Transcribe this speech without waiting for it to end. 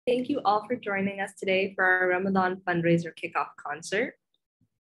Thank you all for joining us today for our Ramadan fundraiser kickoff concert.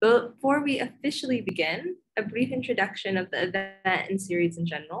 Before we officially begin, a brief introduction of the event and series in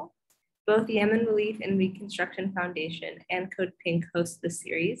general. Both Yemen Relief and Reconstruction Foundation and CODEPINK host this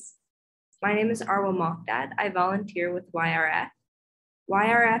series. My name is Arwa Mokdad. I volunteer with YRF.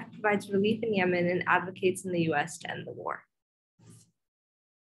 YRF provides relief in Yemen and advocates in the US to end the war.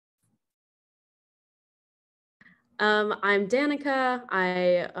 I'm Danica.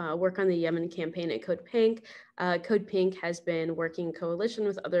 I work on the Yemen campaign at CODEPINK. CODEPINK has been working in coalition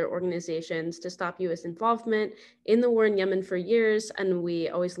with other organizations to stop US involvement in the war in Yemen for years, and we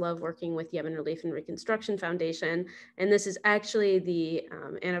always love working with Yemen Relief and Reconstruction Foundation. And this is actually the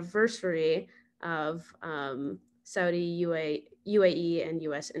anniversary of Saudi, UAE, and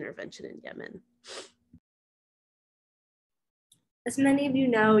US intervention in Yemen. As many of you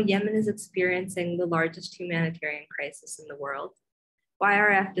know, Yemen is experiencing the largest humanitarian crisis in the world.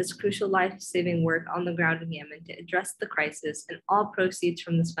 YRF does crucial life-saving work on the ground in Yemen to address the crisis, and all proceeds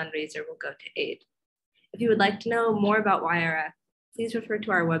from this fundraiser will go to aid. If you would like to know more about YRF, please refer to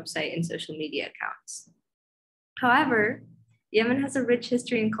our website and social media accounts. However, Yemen has a rich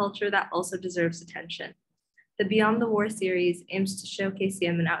history and culture that also deserves attention. The Beyond the War series aims to showcase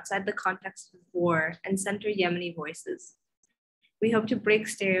Yemen outside the context of war and center Yemeni voices. We hope to break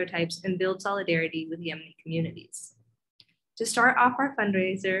stereotypes and build solidarity with Yemeni communities. To start off our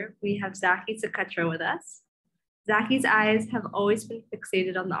fundraiser, we have Zaki Socotorá with us. Zaki's eyes have always been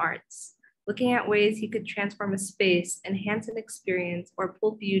fixated on the arts, looking at ways he could transform a space, enhance an experience, or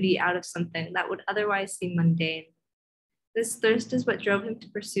pull beauty out of something that would otherwise seem mundane. This thirst is what drove him to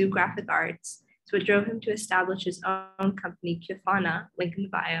pursue graphic arts. It's what drove him to establish his own company, Qunafa, link in the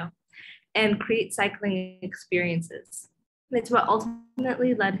bio, and create cycling experiences. It's what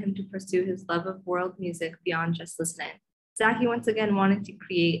ultimately led him to pursue his love of world music beyond just listening. Zaki once again wanted to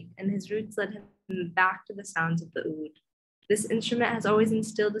create, and his roots led him back to the sounds of the oud. This instrument has always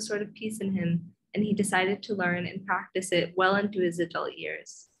instilled a sort of peace in him, and he decided to learn and practice it well into his adult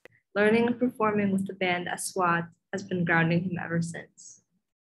years. Learning and performing with the band ASWAT has been grounding him ever since.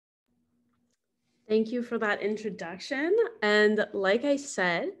 Thank you for that introduction. And like I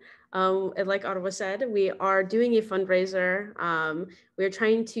said, and like Arwa said, we are doing a fundraiser. We're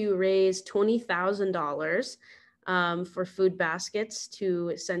trying to raise $20,000 for food baskets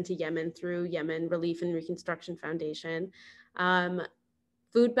to send to Yemen through Yemen Relief and Reconstruction Foundation.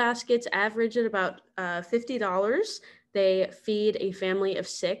 Food baskets average at about $50. They feed a family of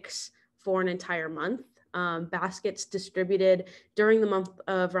 6 for an entire month. Baskets distributed during the month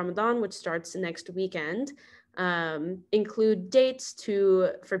of Ramadan, which starts next weekend, include dates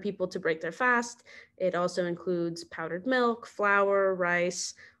for people to break their fast. It also includes powdered milk, flour,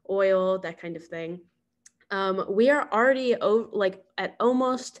 rice, oil, that kind of thing. We are already at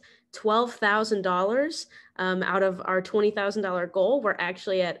almost $12,000 out of our $20,000 goal. We're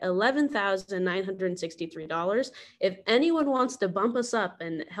actually at $11,963. If anyone wants to bump us up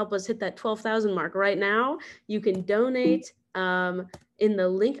and help us hit that 12,000 mark right now, you can donate in the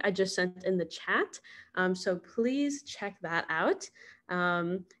link I just sent in the chat. So please check that out.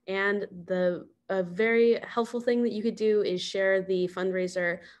 And a very helpful thing that you could do is share the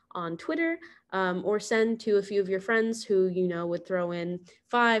fundraiser on Twitter, or send to a few of your friends who you know would throw in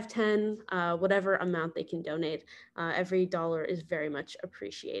 5, 10, whatever amount they can donate. Every dollar is very much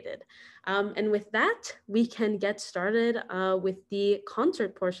appreciated. And with that, we can get started with the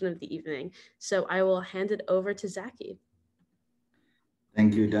concert portion of the evening. So I will hand it over to Zaki.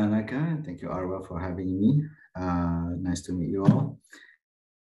 Thank you, Danica, and thank you, Arwa, for having me. Nice to meet you all.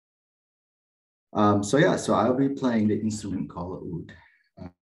 So I'll be playing the instrument called oud.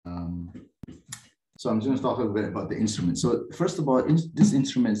 So I'm just going to talk a little bit about the instrument. So first of all, this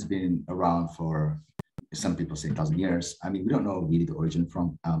instrument has been around for, some people say 1,000 years. I mean, we don't know really the origin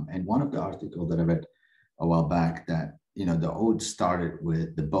from. And one of the articles that I read a while back that, the oud started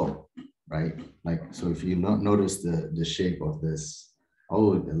with the bow, right? So if you notice the shape of this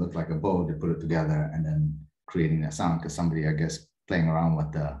oud, it looked like a bow. They put it together and then creating that sound because somebody, I guess, playing around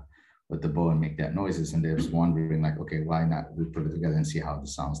with the bow and make that noises, and they're just wondering okay, why not we put it together and see how it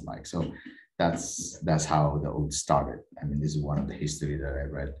sounds like. So that's how the oud started. I mean, this is one of the history that I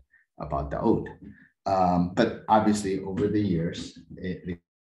read about the oud. But obviously over the years, it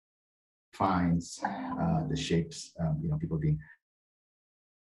finds the shapes, people being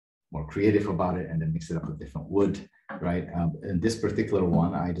more creative about it and then mix it up with different wood, right? And this particular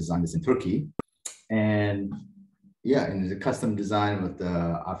one, I designed this in Turkey. And and it's a custom design with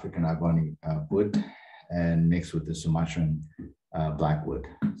the African Ibani wood and mixed with the Sumatran black wood.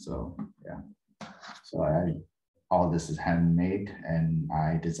 So all this is handmade, and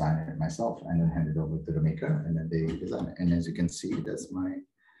I design it myself and then hand it over to the maker, and then they design it. And as you can see, that's my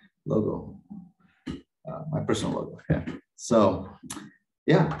logo, my personal logo. Yeah. So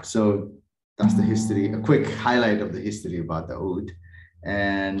yeah, so that's the history, a quick highlight of the history about the oud.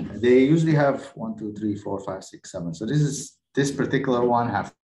 And they usually have 1, 2, 3, 4, 5, 6, 7. So this particular one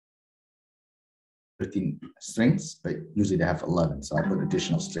have 13 strings, but usually they have 11. So I put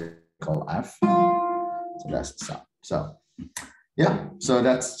additional string called F. So that's the sound. So yeah, so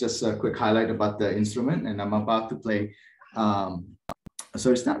that's just a quick highlight about the instrument, and I'm about to play.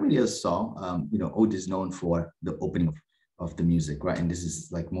 So it's not really a song. You know, oud is known for the opening of the music, right? And this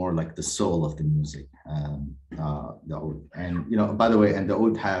is like more like the soul of the music, the oud. And you know, by the way, and the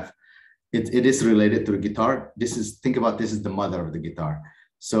oud have it is related to the guitar. Think about this is the mother of the guitar.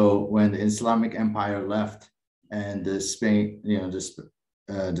 So when the Islamic Empire left, and the Spain, you know,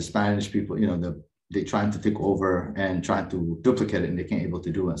 the Spanish people, you know, they trying to take over and trying to duplicate it, and they can't able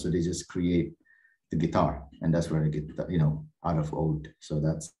to do it. So they just create the guitar, and that's where they get, you know, out of oud. So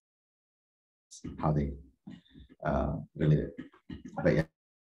that's how they relate it. But yeah,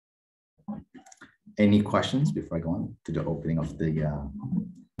 any questions before I go on to the opening of the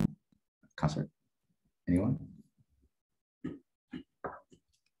concert? Anyone?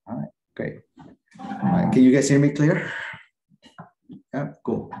 All right, great. All right, can you guys hear me clear? Yeah,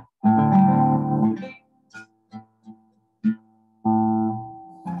 cool.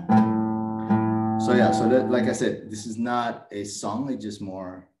 So yeah, so that, like I said, this is not a song, it's just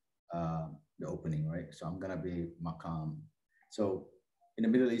more the opening, right? So I'm gonna be makam. So in the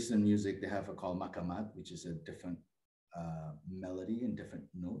Middle Eastern music, they have a called makamat, which is a different melody and different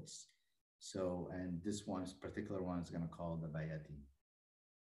notes. So, and this particular one is gonna call the bayati.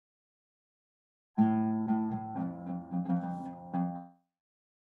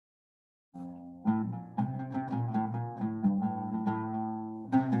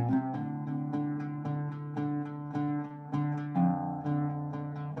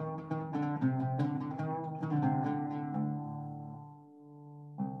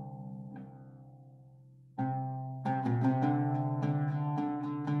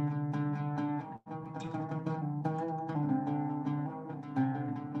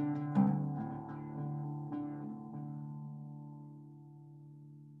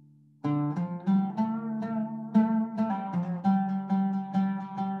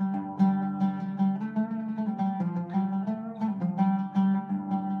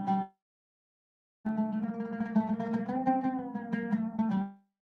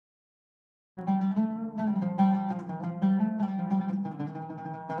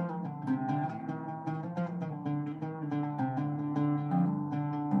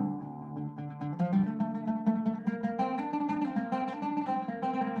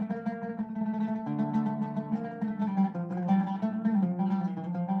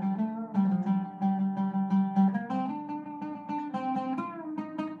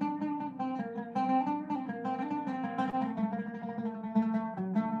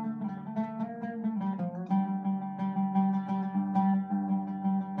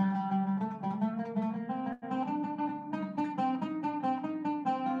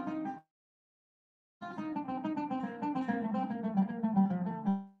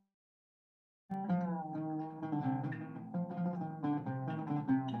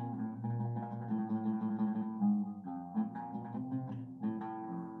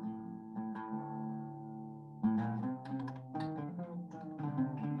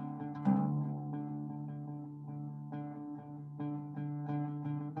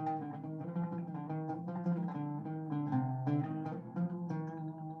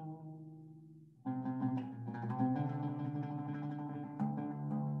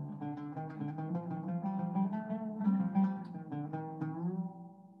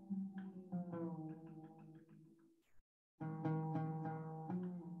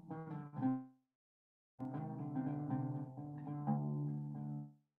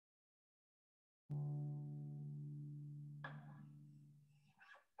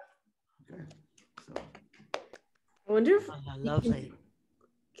 Okay, so. I wonder if lovely.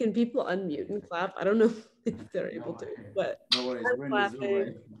 Can people unmute and clap? I don't know if they're able to, but no worries. I'm We're in the Zoom, clapping.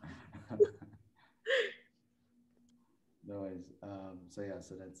 right? No worries. So yeah,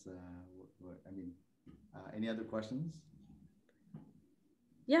 so that's I mean, any other questions?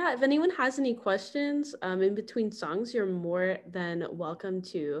 Yeah, if anyone has any questions in between songs, you're more than welcome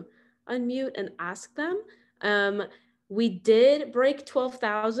to unmute and ask them. We did break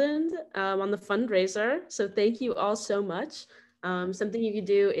 12,000 on the fundraiser, so thank you all so much. Something you could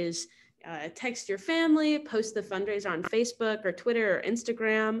do is text your family, post the fundraiser on Facebook or Twitter or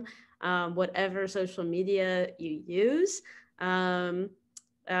Instagram. whatever social media you use.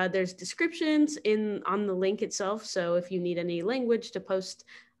 There's descriptions on the link itself. So if you need any language to post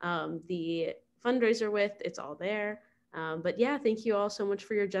the fundraiser with, it's all there. But yeah, thank you all so much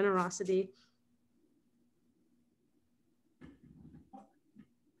for your generosity.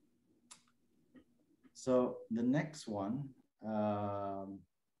 So the next one, I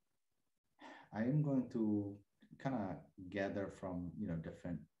am going to kind of gather from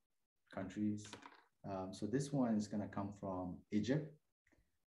different countries. So this one is going to come from Egypt,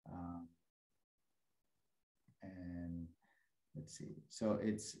 and let's see. So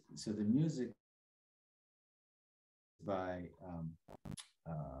the music by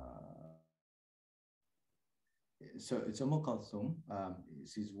so it's Kulthum.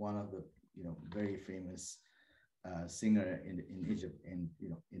 She's one of the very famous singer in Egypt in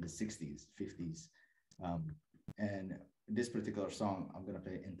the 60s, 50s, and this particular song I'm gonna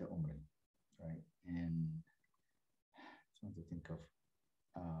play Inta Umri, right? And I just want to think of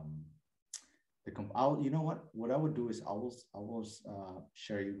you know what I would do is I will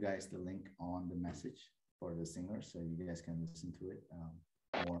share you guys the link on the message for the singer so you guys can listen to it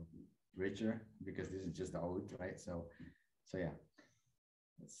more richer, because this is just the oud, right? So yeah,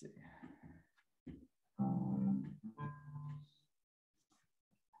 let's see.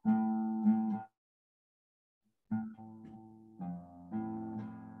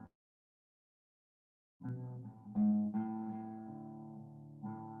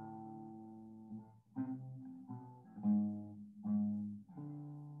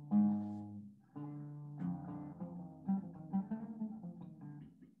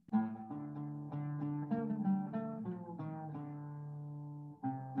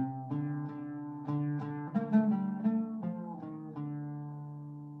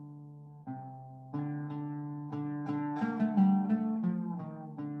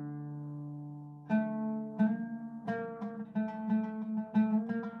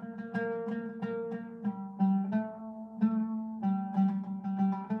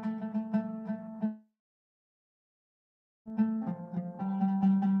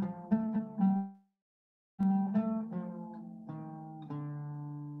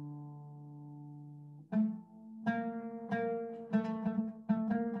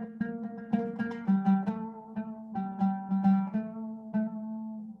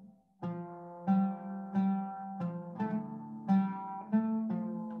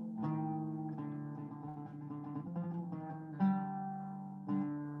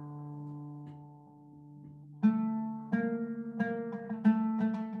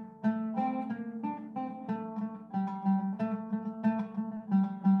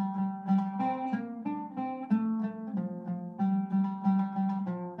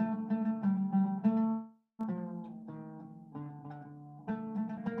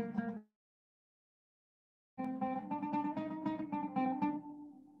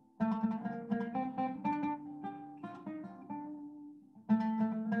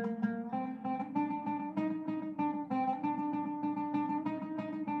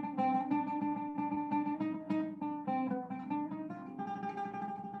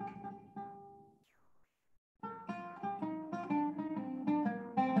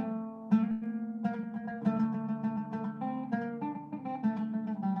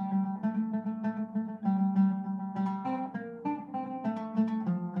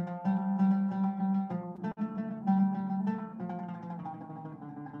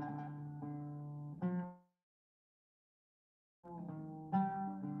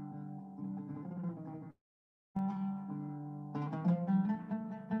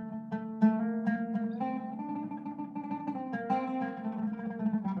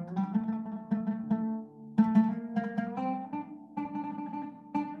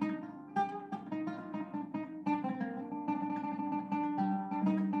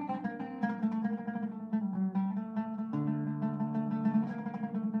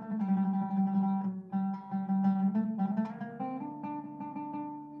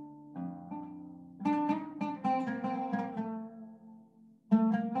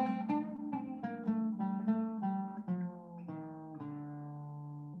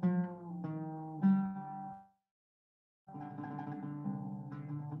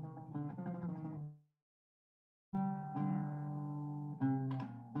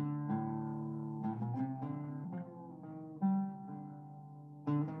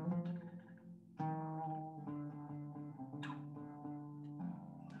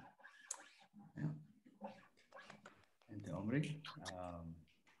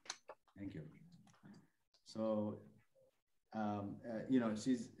 Thank you. So,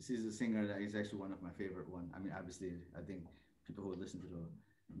 she's a singer that is actually one of my favorite one. I mean, obviously, I think people who listen to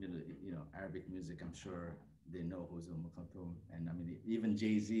Arabic music, I'm sure they know who's Kulthum. And I mean, even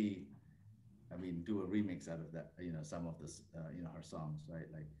Jay-Z, I mean, do a remix out of that, some of this, her songs, right?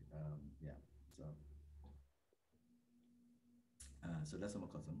 Like, yeah. So, so that's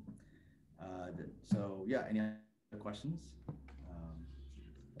Kulthum. So yeah, any other questions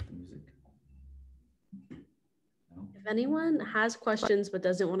about the music? No? If anyone has questions but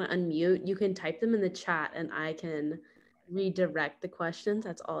doesn't want to unmute, you can type them in the chat and I can redirect the questions.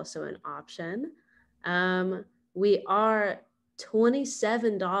 That's also an option. We are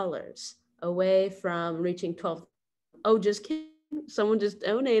 $27 away from reaching 12. Oh, just kidding. Someone just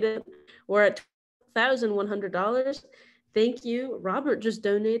donated. We're at $1,100. Thank you. Robert just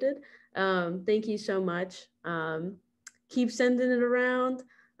donated. Thank you so much. Keep sending it around.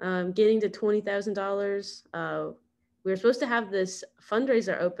 Getting to $20,000. We were supposed to have this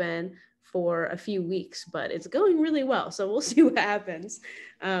fundraiser open for a few weeks, but it's going really well. So we'll see what happens.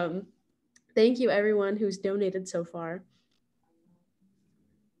 Thank you, everyone who's donated so far.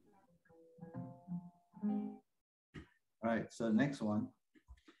 All right, so the next one,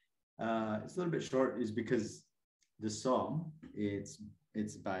 it's a little bit short, is because the song, it's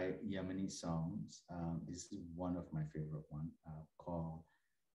by Yemeni songs. This is one of my favorite one, called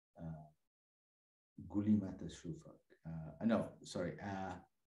Gulimata Shufak. No, sorry,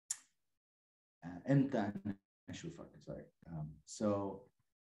 Enta Shufak, sorry. So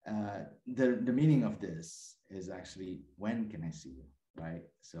the meaning of this is actually, when can I see you, right?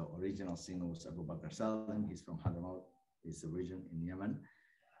 So original singer was Abu Bakr Salim. He's from Hadramaut. It's a region in Yemen.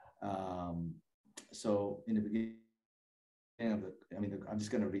 So in the beginning of I'm just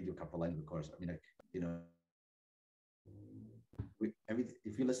going to read you a couple lines, of course. I mean,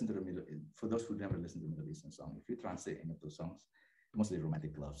 if you listen to for those who never listened to Middle Eastern song, if you translate any of those songs, mostly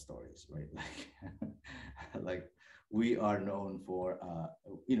romantic love stories, right? Like, like we are known for,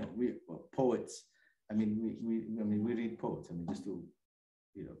 we poets. I mean, we read poets. I mean, just to,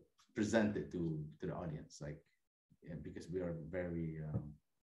 present it to the audience, like, because we are very,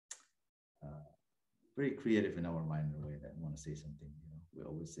 very creative in our mind in a way that we want to say something. We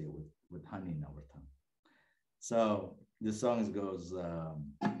always say it with honey in our tongue. So the song goes,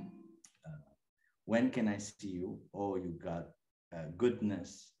 when can I see you? Oh, you got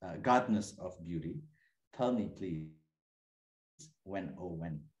goodness, godness of beauty. Tell me, please, when, oh,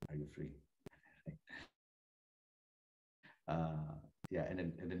 when are you free? Yeah, and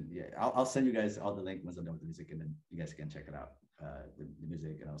then yeah, I'll send you guys all the link once I'm done with the music, and then you guys can check it out, the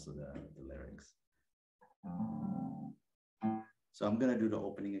music and also the lyrics. So I'm gonna do the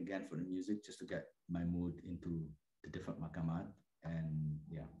opening again for the music, just to get my mood into the different makamat, and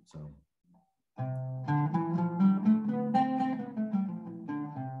yeah, so.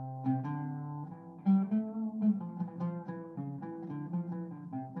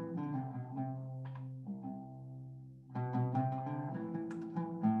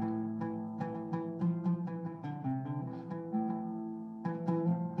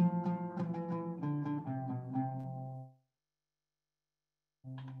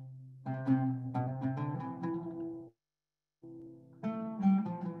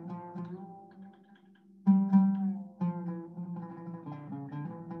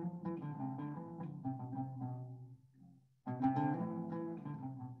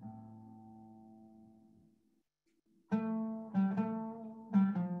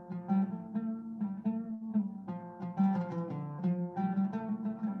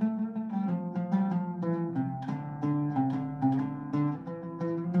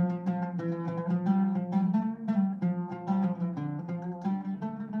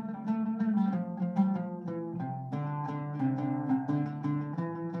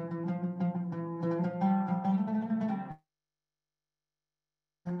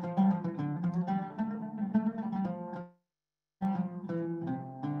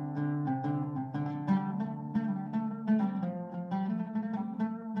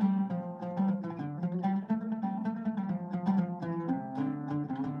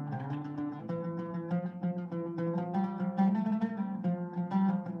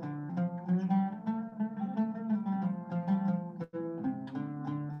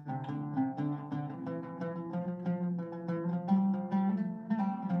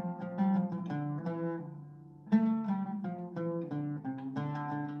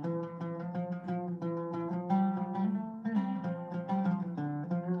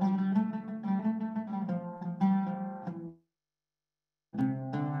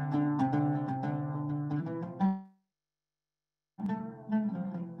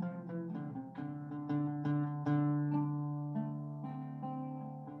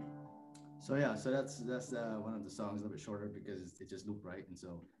 So yeah, so that's one of the songs, a little bit shorter because it just loop right, and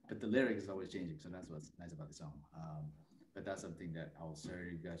so but the lyric is always changing, so that's what's nice about the song. But that's something that I'll share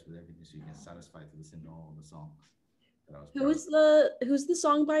you guys with everything, so you can satisfy to listen to all the songs that I was. Who's the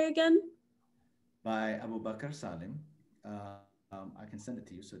song by again? By Abu Bakr Salim. I can send it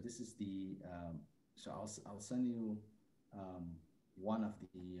to you. So this is the so I'll send you one of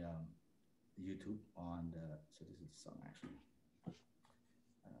the YouTube on the. So this is the song actually.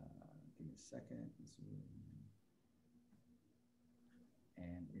 Give me a second.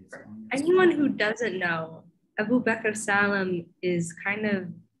 And it's on anyone who doesn't know, Abu Bakr Salam is kind of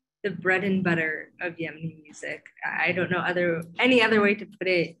the bread and butter of Yemeni music. I don't know any other way to put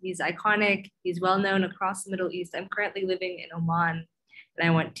it. He's iconic. He's well known across the Middle East. I'm currently living in Oman, and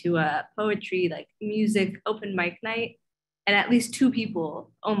I went to a poetry music open mic night, and at least 2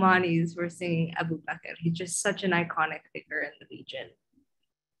 people, Omanis, were singing Abu Bakr. He's just such an iconic figure in the region.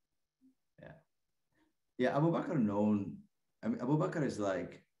 Yeah, Abu Bakr known. I mean, Abu Bakr is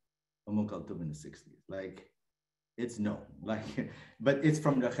like Kulthum in the 60s. Like, it's known. Like, but it's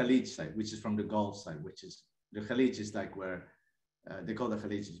from the Khalij side, which is from the Gulf side, which is the Khalij is like where they call the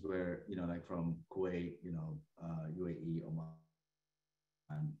Khalij is where, like from Kuwait, UAE, Oman,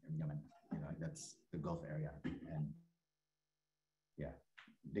 and Yemen. That's the Gulf area, and yeah,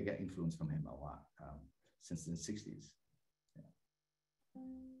 they get influence from him a lot since the 60s. Yeah.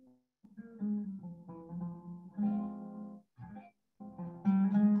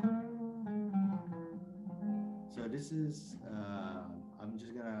 So this is, I'm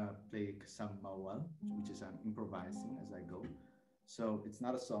just gonna play some mawal, which is I'm improvising as I go. So it's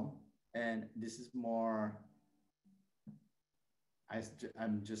not a song, and this is more,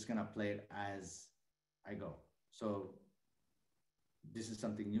 I'm just gonna play it as I go. So this is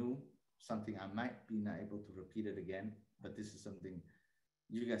something new, something I might be not able to repeat it again, but this is something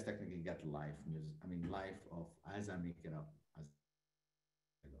you guys technically get live music. I mean, live of as I make it up as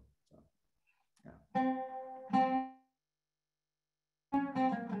I go. So yeah.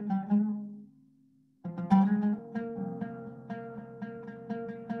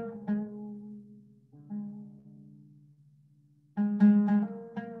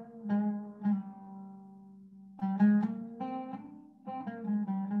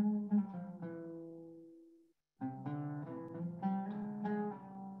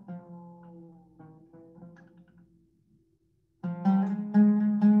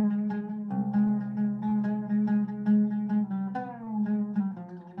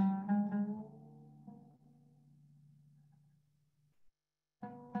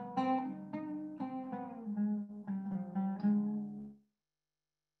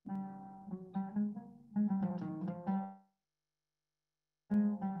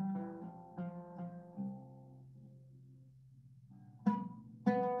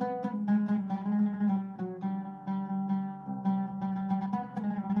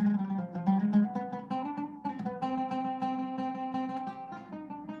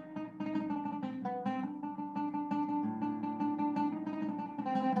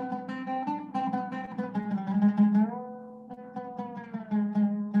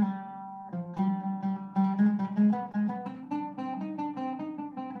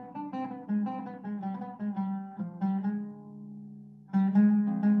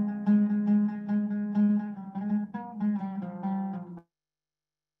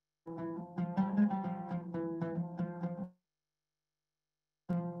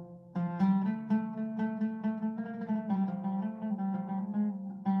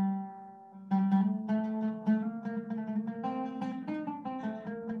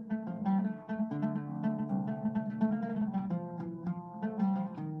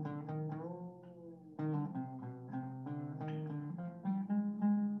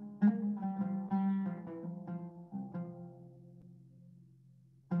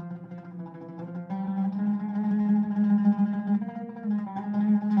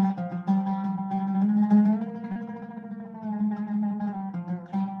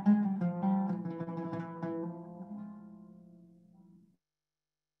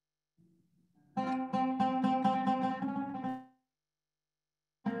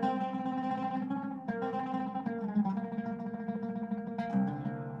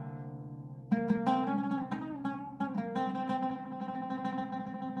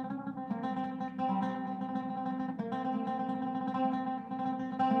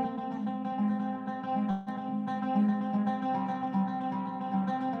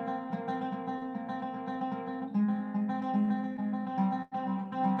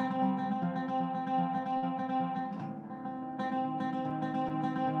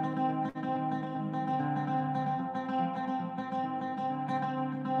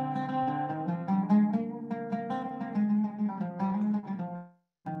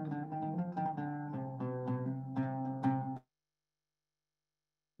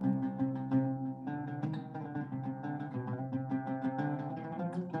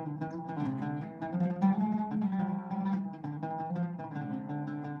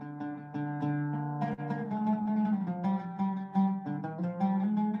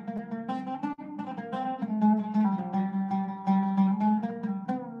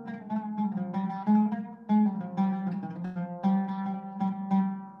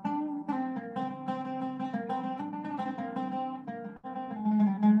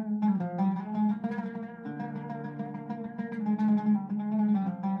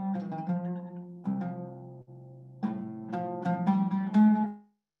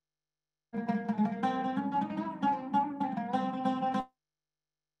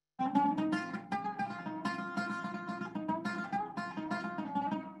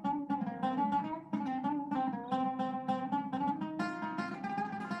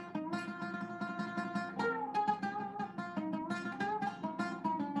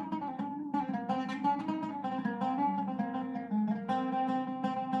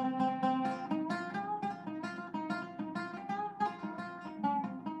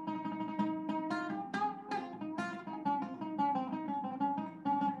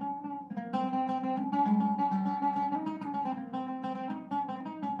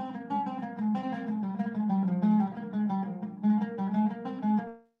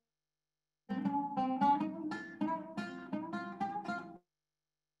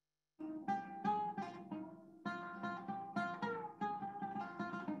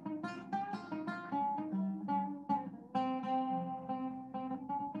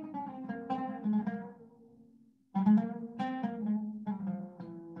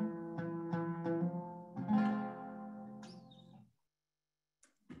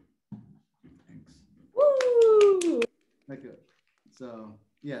 So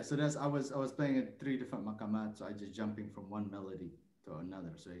yeah, so that's I was playing at 3 different maqamat, so I just jumping from one melody to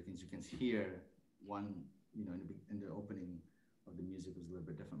another. So you can hear one, you know, in the opening of the music was a little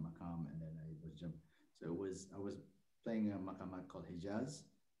bit different maqam, and then I was jumping. So I was playing a maqamat called Hijaz.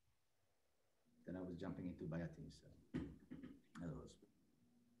 Then I was jumping into Bayati. So that was,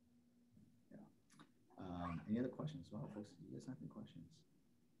 yeah. Any other questions? Well, folks, you guys have any questions?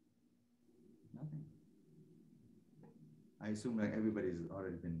 Nothing. I assume like everybody's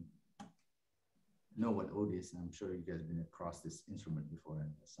already know what oud is. I'm sure you guys have been across this instrument before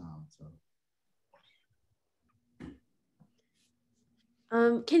and the sound. So.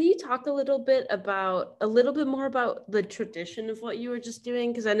 Can you talk a little bit more about the tradition of what you were just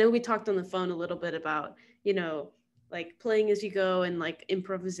doing? Because I know we talked on the phone a little bit about, you know, like playing as you go and like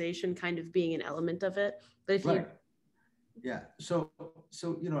improvisation kind of being an element of it. But if right. Yeah. So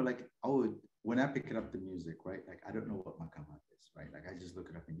you know, like when I pick up the music, right? Like I don't know what maqamat is, right? Like I just look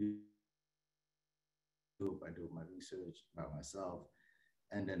it up in YouTube. I do my research by myself,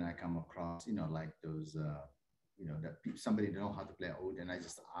 and then I come across, you know, like those. You know, that somebody know how to play oud, and I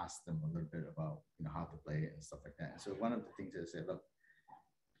just ask them a little bit about, you know, how to play it and stuff like that. And so one of the things I said, look,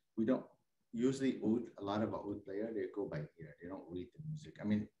 we don't usually oud. A lot of our oud player, they go by ear. They don't read the music. I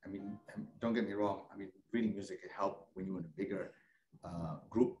mean, don't get me wrong. I mean, reading music can help when you're in a bigger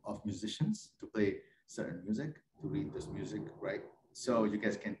group of musicians to play certain music, to read this music, right? So you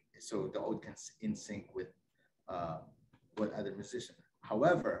guys can, so the oud can in sync with what other musicians.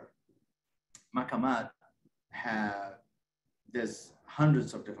 However, maqamat there's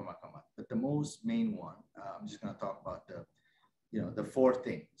hundreds of different maqamat, but the most main one, I'm just going to talk about the 4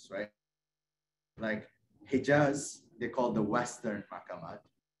 things, right? Like Hijaz, they call the Western maqamat.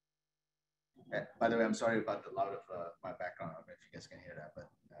 By the way, I'm sorry about the loud of my background. I don't know if you guys can hear that, but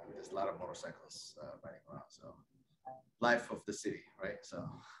there's a lot of motorcycles riding around. So life of the city, right? So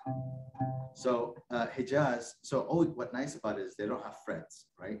Hijaz, so what's nice about it is they don't have frets,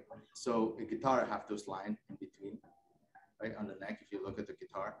 right? So a guitar have those lines in between, right, on the neck, if you look at the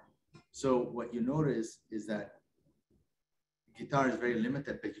guitar. So what you notice is that guitar is very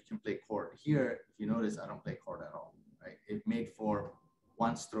limited, but you can play chord. Here, if you notice, I don't play chord at all, right? It made for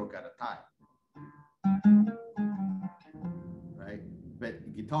one stroke at a time, right?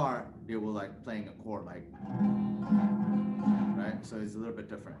 But guitar, they were like playing a chord, like, right? So it's a little bit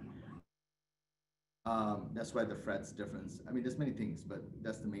different. That's why the frets difference. I mean, there's many things, but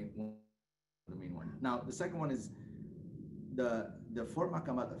that's the main one. Now, the second one is the 4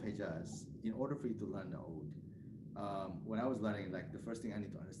 maqamat of Hijaz. In order for you to learn the oud, when I was learning, like the first thing I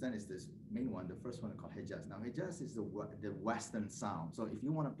need to understand is this main one. The first one called Hijaz. Now, Hijaz is the Western sound. So if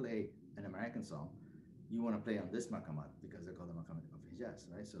you want to play an American song, you want to play on this maqamat because they call the maqamat of Hijaz,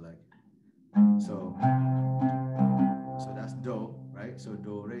 right? So like, so that's do, right? So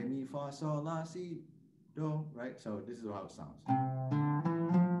do, re, mi, fa, sol, la, si, do, right? So this is how it sounds.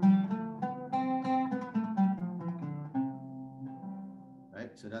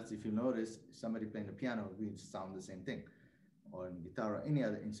 Right? So that's, if you notice, somebody playing the piano, we sound the same thing, or in guitar or any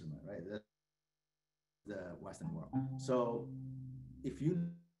other instrument, right? That's the Western world. So if you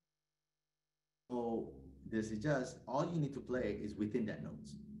know this is just, all you need to play is within that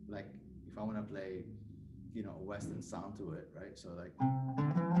notes. Like if I want to play, you know, a Western sound to it, right? So like,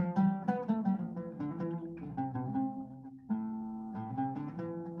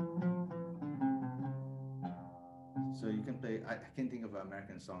 so you can play, I can't think of an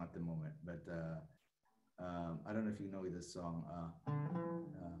American song at the moment, but I don't know if you know this song.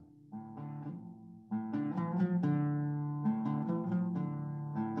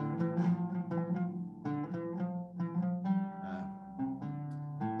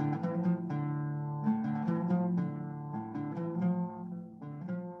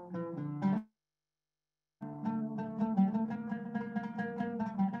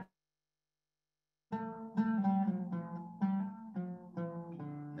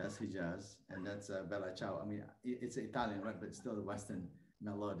 That's Hijaz, and that's Bella Ciao. I mean, it's Italian, right? But it's still a Western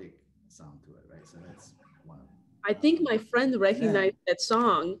melodic sound to it, right? So that's one of them. I think my friend recognized that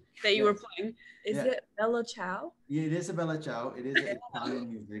song that you were playing. Is it Bella Ciao? Yeah, it is a Bella Ciao. It is Italian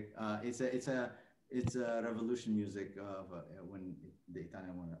music. It's a revolution music of when the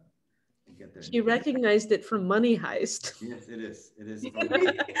Italian want to get there. She recognized it from Money Heist. Yes, it is. It is.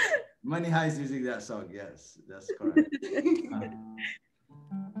 Money Heist using that song. Yes, that's correct.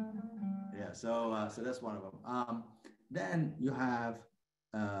 Yeah, so that's one of them. Then you have,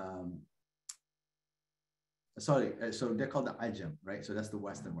 so they're called the Ajam, right? So that's the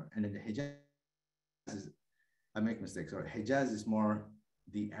Western one. And then the Hijaz is, I make mistakes, sorry. Hijaz is more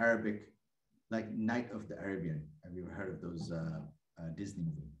the Arabic, like Night of the Arabian. Have you ever heard of those Disney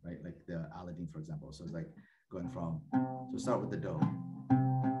movie, right? Like the Aladdin, for example. So it's like going from, so start with the do.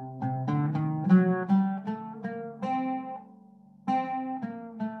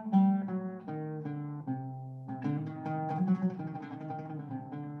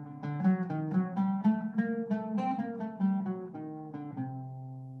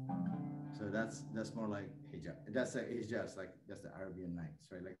 So that's more like hijaz. That's like hijaz, like that's the Arabian Nights,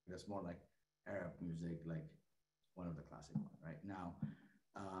 right? Like that's more like Arab music, like one of the classic ones, right? Now,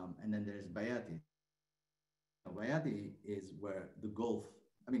 and then there's bayati. Bayati is where the Gulf,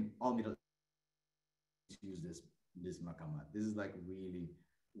 I mean, all Middle East use this makamat. This is like really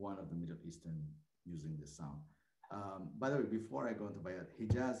one of the Middle Eastern using this sound. By the way, before I go into bayat,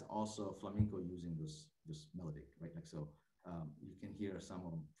 Hijaz also flamenco using this melodic, right? Like so, you can hear some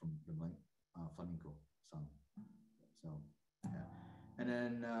of them from the flamenco sound. So yeah, and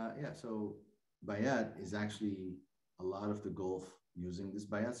then yeah, so bayat is actually a lot of the Gulf using this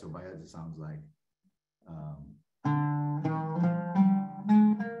bayat. So bayat, it sounds like.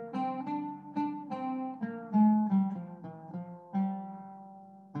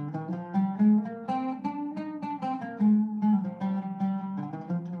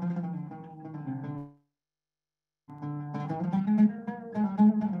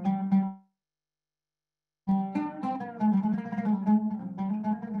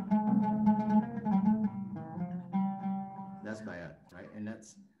 That's bayat, right? And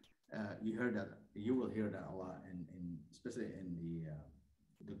that's you heard that, you will hear that a lot in especially in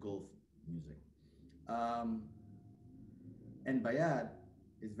the Gulf music. And bayat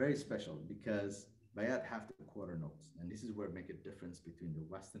is very special because bayat have the quarter notes, and this is where it make a difference between the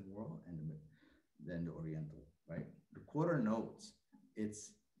Western world and then the Oriental, right? The quarter notes,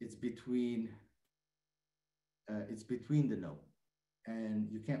 it's between the note, and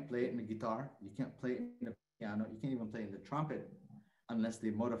you can't play it in the guitar, you can't play it in the piano, you can't even play in the trumpet unless they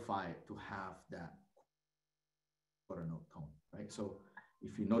modify it to have that quarter note tone, right? So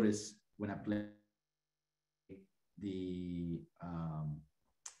if you notice when I play the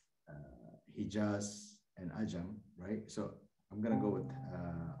Hijaz and Ajam, right? So I'm gonna go with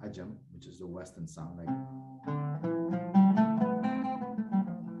Ajam, which is the Western sound, like,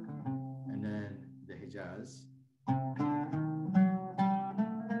 and then the Hijaz.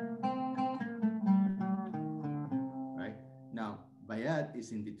 Right? Now, Bayat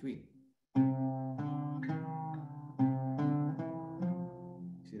is in between.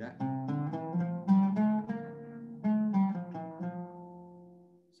 See that?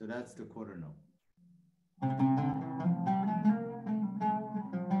 So that's the quarter note.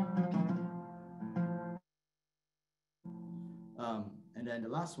 And then the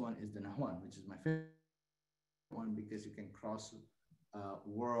last one is the Nahwan, which is my favorite one because you can cross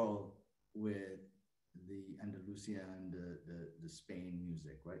world with the Andalusian, the Spain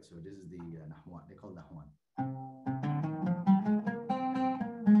music, right? So this is the Nahwan. They call it Nahwan.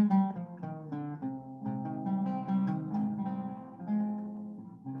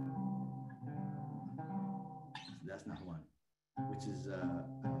 So that's Nahwan, which is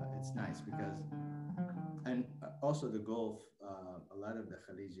it's nice because, and also the Gulf, a lot of the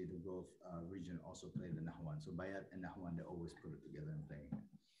Khaliji, the Gulf region also play the Nahwan. So Bayat and Nahwan, they always put it together and play.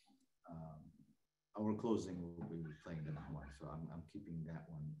 Our closing will be playing the Nahwan. So I'm keeping that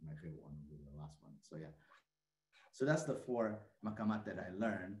one, my favorite one will be the last one. So yeah. So that's the 4 makamat that I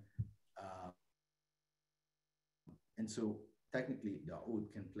learned. And so technically the oud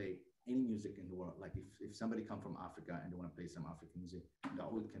can play any music in the world. Like if somebody come from Africa and they want to play some African music, the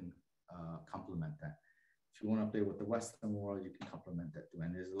oud can complement that. If you want to play with the Western world, you can complement that too.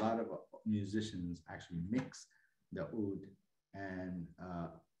 And there's a lot of musicians actually mix the oud and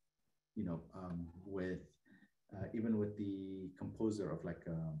with even with the composer of like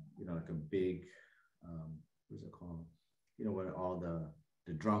like a big what's it called? Where all the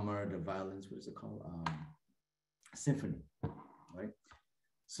drummer, the violins, what is it called? Symphony, right?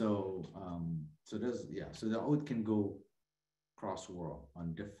 So so the oud can go cross world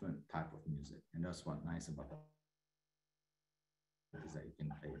on different type of music, and that's what's nice about that, is that you can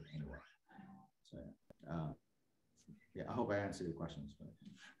play it anywhere. So yeah, I hope I answered your questions.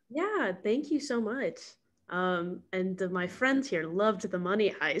 Yeah, thank you so much. And my friends here loved the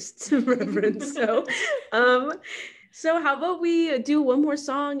money heist reference. So how about we do one more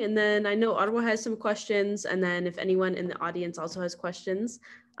song, and then I know Arwa has some questions, and then if anyone in the audience also has questions,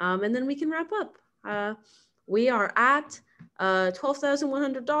 and then we can wrap up. We are at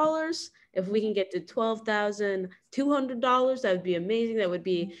 $12,100. If we can get to $12,200, that would be amazing. That would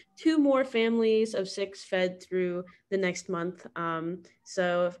be 2 more families of 6 fed through the next month.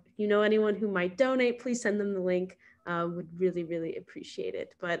 So if you know anyone who might donate, please send them the link. would really, really appreciate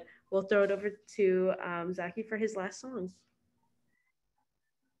it. But we'll throw it over to Zaki for his last song.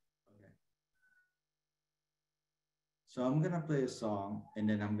 Okay. So I'm gonna play a song, and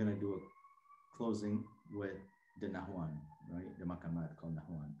then I'm gonna do a closing with the Nahwan, right? The makamat called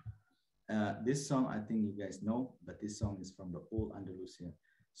Nahwan. This song, I think you guys know, but this song is from the old Andalusia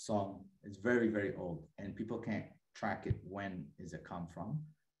song. It's very, very old, and people can't track it. When is it come from?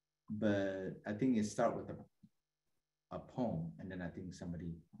 But I think it start with a poem, and then I think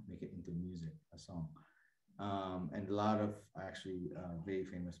somebody make it into music, a song. And a lot of actually very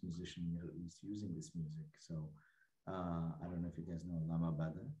famous musicians in the Middle East using this music. So I don't know if you guys know Lama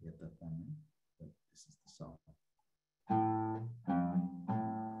Bada, but this is the song.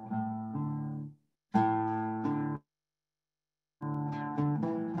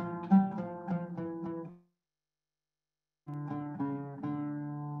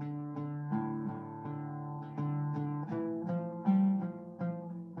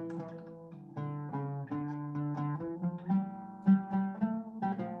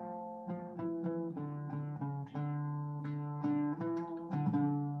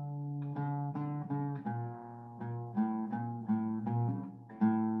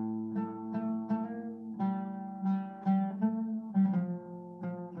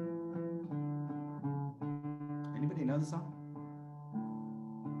 Anybody know the song?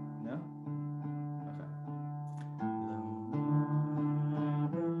 No?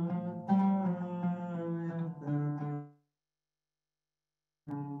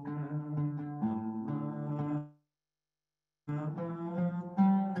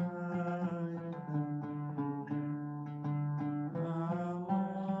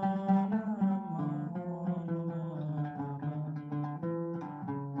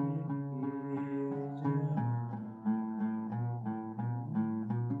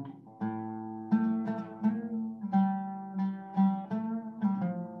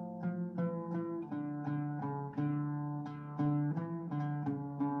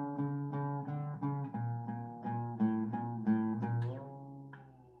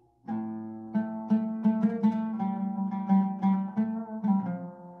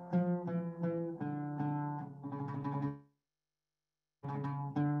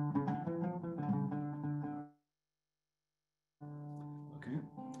 Okay,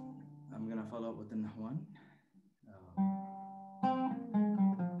 I'm gonna follow up with the Nahwan.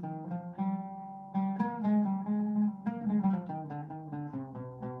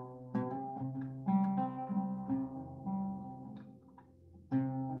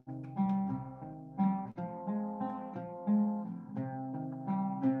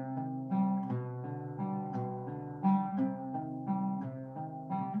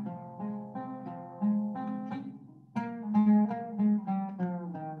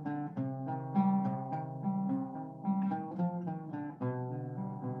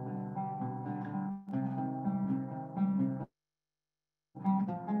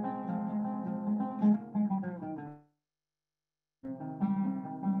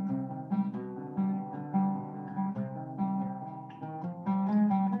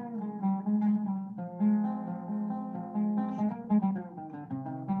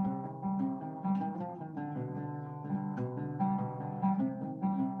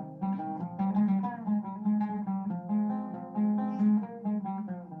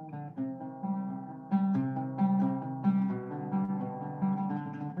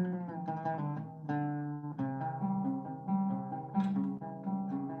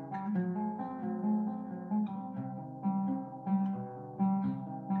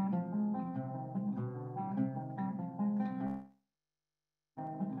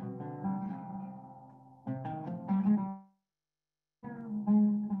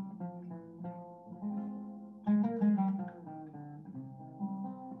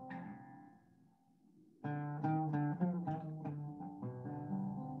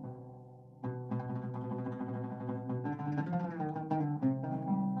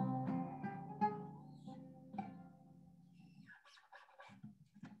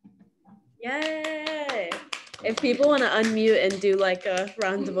 Yay! If people want to unmute and do like a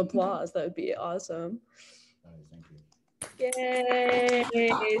round of applause, that would be awesome. Thank you. Yay!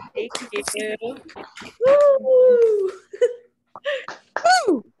 Thank you. Woo!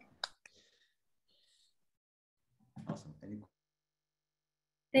 Woo! Awesome.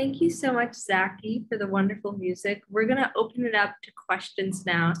 Thank you so much, Zaki, for the wonderful music. We're going to open it up to questions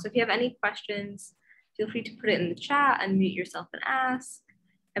now. So if you have any questions, feel free to put it in the chat, unmute yourself and ask.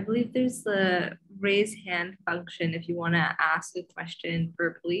 I believe there's the raise hand function if you want to ask a question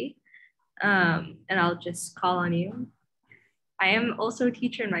verbally, and I'll just call on you. I am also a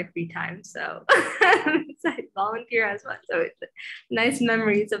teacher in my free time, so I volunteer as well. So it's nice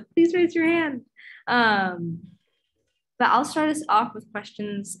memories. So please raise your hand. But I'll start us off with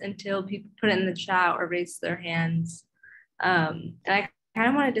questions until people put it in the chat or raise their hands. And I kind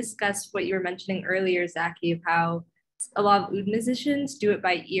of want to discuss what you were mentioning earlier, Zaki, of how a lot of oud musicians do it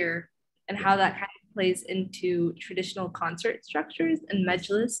by ear and how that kind of plays into traditional concert structures and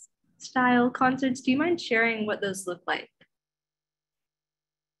majlis style concerts. Do you mind sharing what those look like?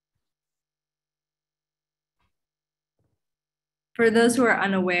 For those who are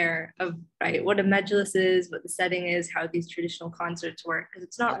unaware of what a majlis is, what the setting is, how these traditional concerts work, because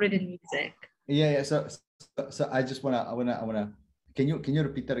it's not written music. Yeah. So I just wanna. Can you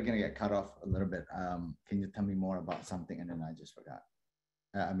repeat that again? I got cut off a little bit. Can you tell me more about something? And then I just forgot.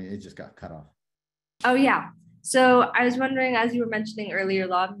 I mean, it just got cut off. Oh yeah. So I was wondering, as you were mentioning earlier, a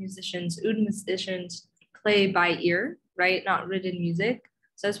lot of oud musicians play by ear, right? Not written music.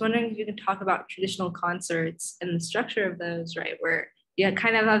 So I was wondering if you could talk about traditional concerts and the structure of those, right? Where you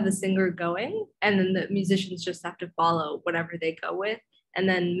kind of have the singer going and then the musicians just have to follow whatever they go with. And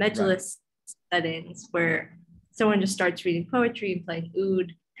then majlis settings where someone just starts reading poetry and playing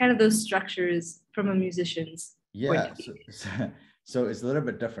oud, kind of those structures from a musician's point of view. So it's a little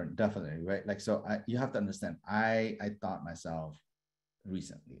bit different, definitely, right? Like, so you have to understand, I taught myself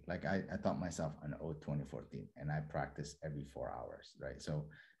recently, like I taught myself an oud 2014 and I practice every 4 hours, right? So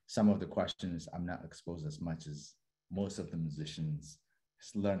some of the questions I'm not exposed as much as most of the musicians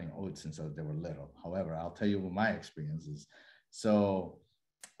learning oud since they were little. However, I'll tell you what my experience is. So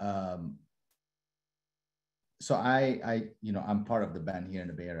I'm part of the band here in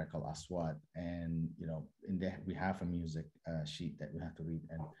the Bay Area called ASWAT, and in there we have a music sheet that we have to read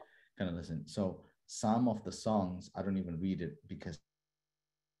and kind of listen. So some of the songs I don't even read it because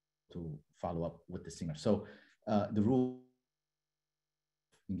to follow up with the singer. So the rule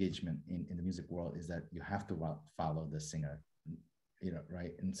engagement in the music world is that you have to follow the singer,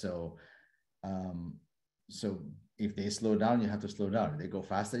 right? And so so if they slow down, you have to slow down. If they go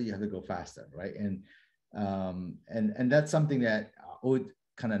faster, you have to go faster, right? And that's something that oud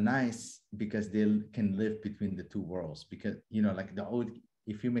kind of nice because they can live between the two worlds, because like the oud,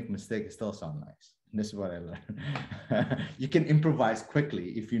 if you make a mistake, it still sounds nice. This is what I learned. You can improvise quickly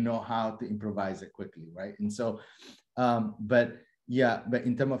if you know how to improvise it quickly, right? And so but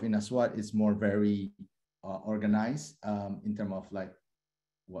in terms of in ASWAT, it's more very organized in terms of like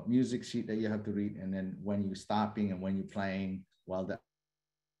what music sheet that you have to read, and then when you're stopping and when you're playing, while the,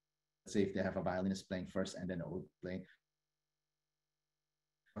 say if they have a violinist playing first and then oud playing,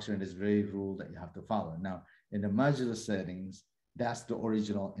 and there's very rule that you have to follow. Now in the majlis settings, that's the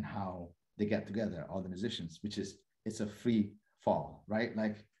original and how they get together, all the musicians, which is, it's a free fall, right?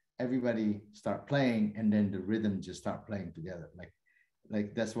 Like everybody start playing and then the rhythm just start playing together.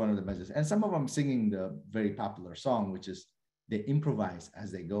 Like that's one of the measures. And some of them singing the very popular song, which is they improvise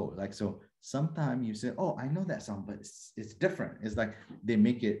as they go. Like, so sometimes you say, oh, I know that song, but it's different. It's like they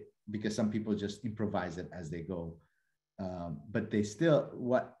make it, because some people just improvise it as they go. But they still,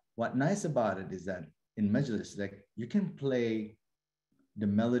 what nice about it is that in majlis, like you can play, the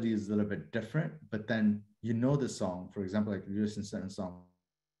melody is a little bit different, but then the song. For example, like you listen to a certain song,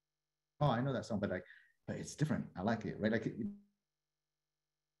 oh, I know that song, but it's different. I like it, right? Like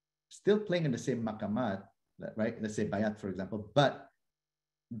still playing in the same makamat, right? Let's say bayat, for example, but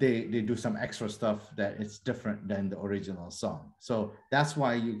they do some extra stuff that it's different than the original song. So that's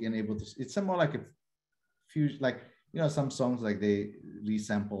why you can able to, it's more like a fusion, like, some songs like they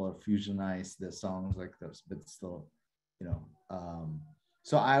resample or fusionize the songs like those, but still,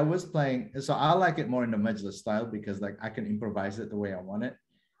 so I was playing, so I like it more in the majlis style because like I can improvise it the way I want it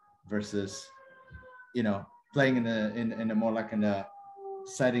versus, playing in a more like in the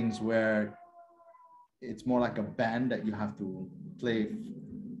settings where it's more like a band that you have to play,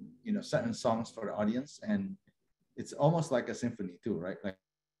 certain songs for the audience, and it's almost like a symphony too, right? Like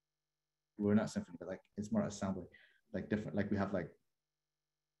we're not symphony, but like it's more assembly, like different, like we have like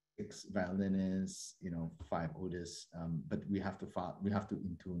 6 violinists, 5 oudists, but we have to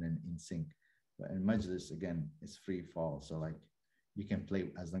in tune and in sync. But in majlis, again, it's free fall, so like you can play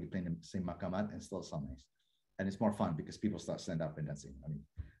as long as you play in the same makamat and still sound nice, and it's more fun because people start stand up and dancing. I mean,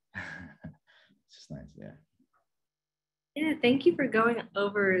 it's just nice, yeah. Yeah, thank you for going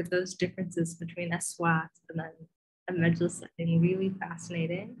over those differences between ASWAT and then a majlis setting. Really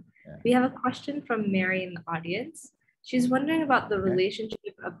fascinating. Yeah. We have a question from Mary in the audience. She's wondering about the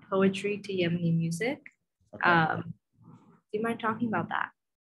relationship of poetry to Yemeni music. Okay. Do you mind talking about that?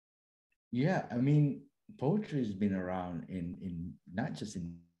 Yeah, I mean, poetry has been around in not just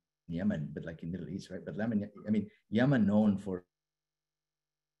in Yemen, but like in Middle East, right? But Yemen known for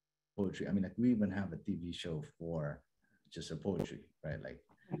poetry. I mean, like we even have a TV show for just a poetry, right? Like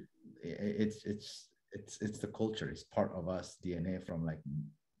it's the culture. It's part of us DNA from like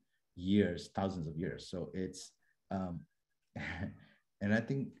years, thousands of years. So it's and I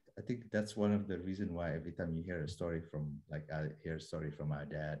think that's one of the reason why every time you hear a story from like I hear a story from my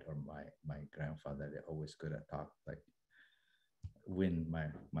dad or my grandfather, they're always good at talk, like win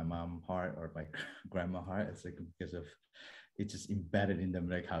my mom heart or my grandma heart. It's like because of it's just embedded in them,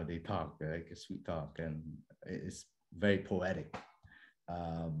 like how they talk, like a sweet talk, and it's very poetic.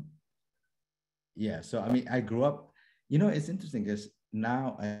 Yeah, so I mean, I grew up, it's interesting because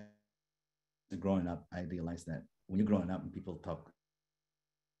now growing up, I realized that when you're growing up and people talk,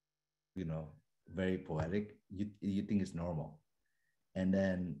 very poetic, you think it's normal. And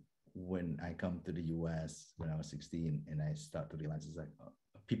then when I come to the US when I was 16 and I start to realize it's like,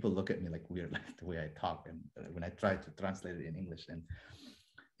 people look at me like weird, like the way I talk. And when I try to translate it in English, and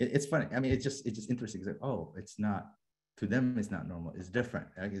it's funny. I mean, it's just interesting. It's like, oh, it's not, to them, it's not normal. It's different.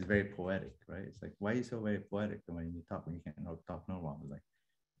 Like it's very poetic, right? It's like, why are you so very poetic when you talk, when you can't talk normal? It's like,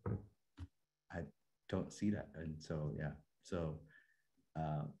 I don't see that. And so, yeah. So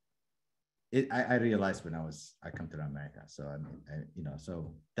I realized when I come to America. So I mean,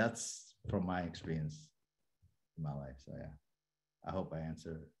 so that's from my experience in my life. So yeah, I hope I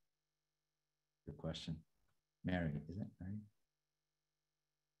answered your question. Mary, is it Mary?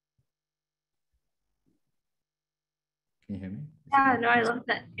 Can you hear me? Yeah, no, I love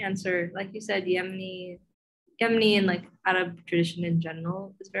that answer. Like you said, Yemeni and like Arab tradition in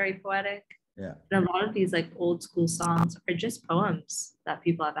general is very poetic. Yeah. And a lot of these like old school songs are just poems that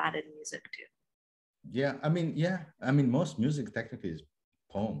people have added music to. Yeah, I mean, most music technically is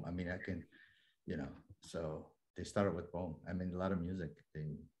poem. I mean, so they started with poem. I mean, a lot of music,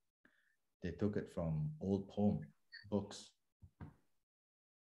 they took it from old poem books.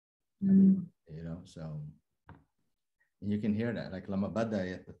 So and you can hear that, like Lama Bada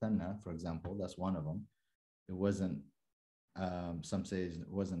Yatatana, for example, that's one of them. It wasn't, some say it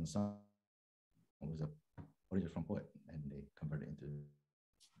wasn't a song, it was a original from poet, and they converted it into.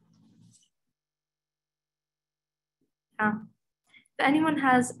 If anyone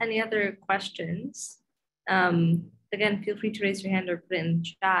has any other questions, again, feel free to raise your hand or put it in the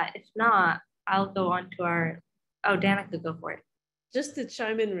chat. If not, I'll go on to Danica, go for it. Just to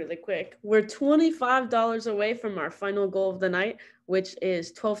chime in really quick, we're $25 away from our final goal of the night, which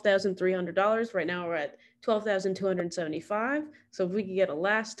is $12,300. Right now we're at $12,275. So if we could get a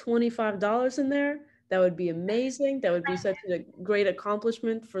last $25 in there, that would be amazing. That would be such a great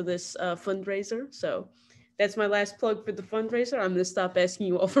accomplishment for this fundraiser. So that's my last plug for the fundraiser. I'm going to stop asking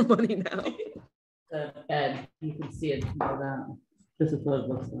you all for money now. Ed, you can see it without. This is what it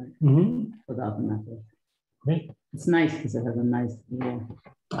looks like without the method. Great. It's nice because it has a nice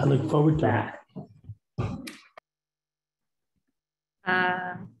I look forward to back.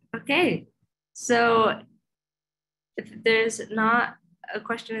 Okay, so if there's not a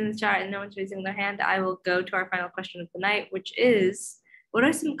question in the chat and no one's raising their hand, I will go to our final question of the night, which is, what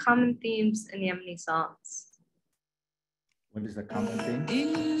are some common themes in Yemeni songs? What is the common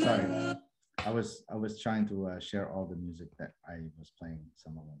theme? Sorry, I was trying to share all the music that I was playing,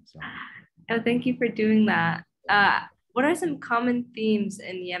 some of them. So. Oh, thank you for doing that. What are some common themes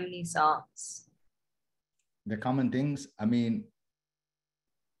in Yemeni songs? The common things, I mean,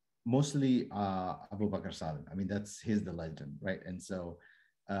 mostly Abu Bakr Salim. I mean, he's the legend, right? And so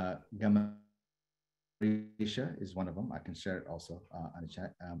Gamarisha is one of them. I can share it also on the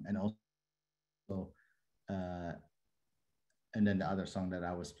chat. And also, and then the other song that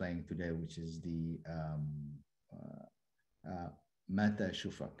I was playing today, which is the Mata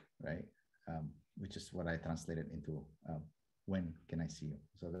Shufak, right? Which is what I translated into When Can I See You?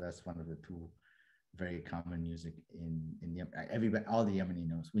 So that's one of the two very common music in Yemen. Everybody, all the Yemeni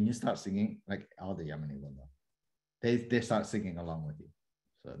knows. When you start singing, like all the Yemeni will know. They start singing along with you.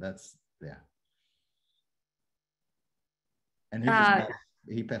 So that's, yeah. And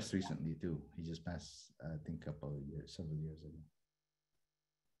he passed recently too. He just passed, I think, several years ago.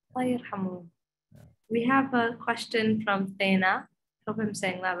 Yeah. We have a question from Thena. Hope I'm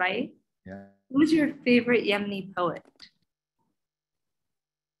saying that right. Yeah. Who's your favorite Yemeni poet?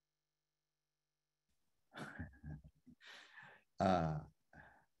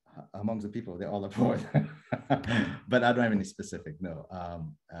 Amongst the people, they all are poets. But I don't have any specific, no.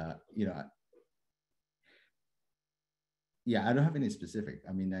 Yeah, I don't have any specific.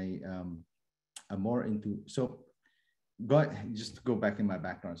 I mean, I'm more into, so just to go back in my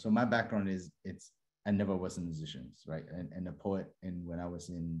background. So my background is, I never was a musician, right? And a poet, and when I was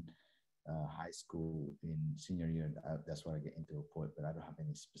in high school in senior year. That's where I get into a poet, but I don't have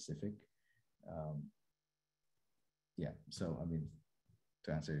any specific. Yeah, so I mean,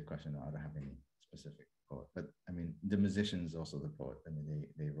 to answer your question, no, I don't have any specific poet, but I mean, the musician is also the poet. I mean,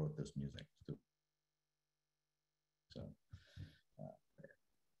 they wrote this music too. So.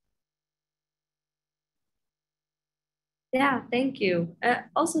 Yeah, thank you.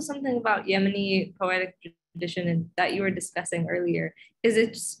 Also, something about Yemeni poetic tradition and that you were discussing earlier is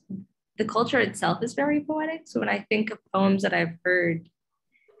it's the culture itself is very poetic. So when I think of poems that I've heard,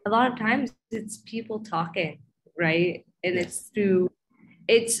 a lot of times it's people talking, right? And Yes.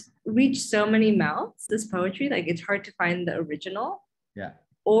 it's reached so many mouths, this poetry, like it's hard to find the original. Yeah.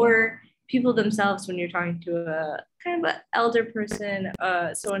 Or people themselves when you're talking to a kind of an elder person,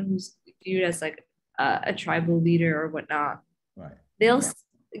 someone who's viewed as like a tribal leader or whatnot, Right. they'll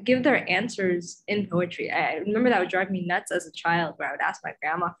give their answers in poetry. I remember that would drive me nuts as a child, where I would ask my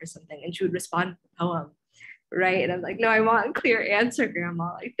grandma for something and she would respond to the poem, right? And I'm like, no, I want a clear answer,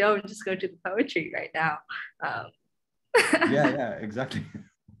 grandma. Like, don't just go to the poetry right now. Yeah, exactly.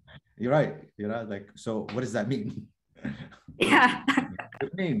 You're right. Like, so what does that mean? Yeah.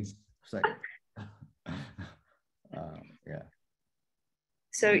 It means it's like, yeah.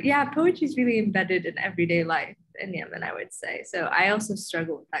 So yeah, poetry is really embedded in everyday life in Yemen, I would say. So I also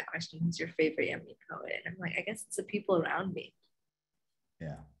struggle with that question. Who's your favorite Yemeni poet? And I'm like, I guess it's the people around me.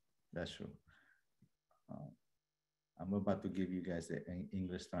 Yeah, that's true. I'm about to give you guys the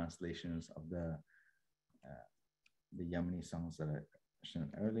English translations of the Yemeni songs that I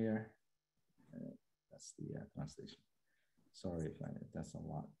mentioned earlier. That's the translation. Sorry if that's a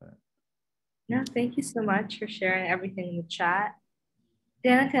lot, but. No, thank you so much for sharing everything in the chat.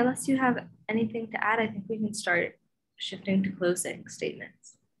 Danica, unless you have anything to add, I think we can start shifting to closing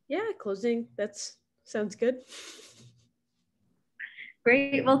statements. Yeah, closing. Sounds good.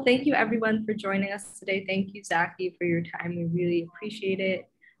 Great. Well, thank you everyone for joining us today. Thank you, Zaki, for your time. We really appreciate it.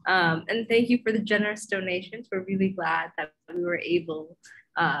 And thank you for the generous donations. We're really glad that we were able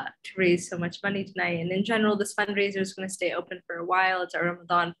to raise so much money tonight. And in general, this fundraiser is going to stay open for a while. It's our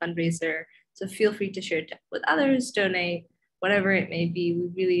Ramadan fundraiser. So feel free to share it with others, donate, whatever it may be. We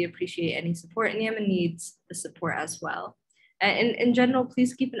really appreciate any support, and Yemen needs the support as well. And in general,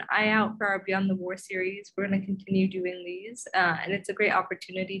 please keep an eye out for our Beyond the War series. We're going to continue doing these, and it's a great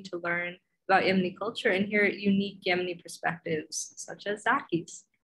opportunity to learn about Yemeni culture and hear unique Yemeni perspectives, such as Zaki's.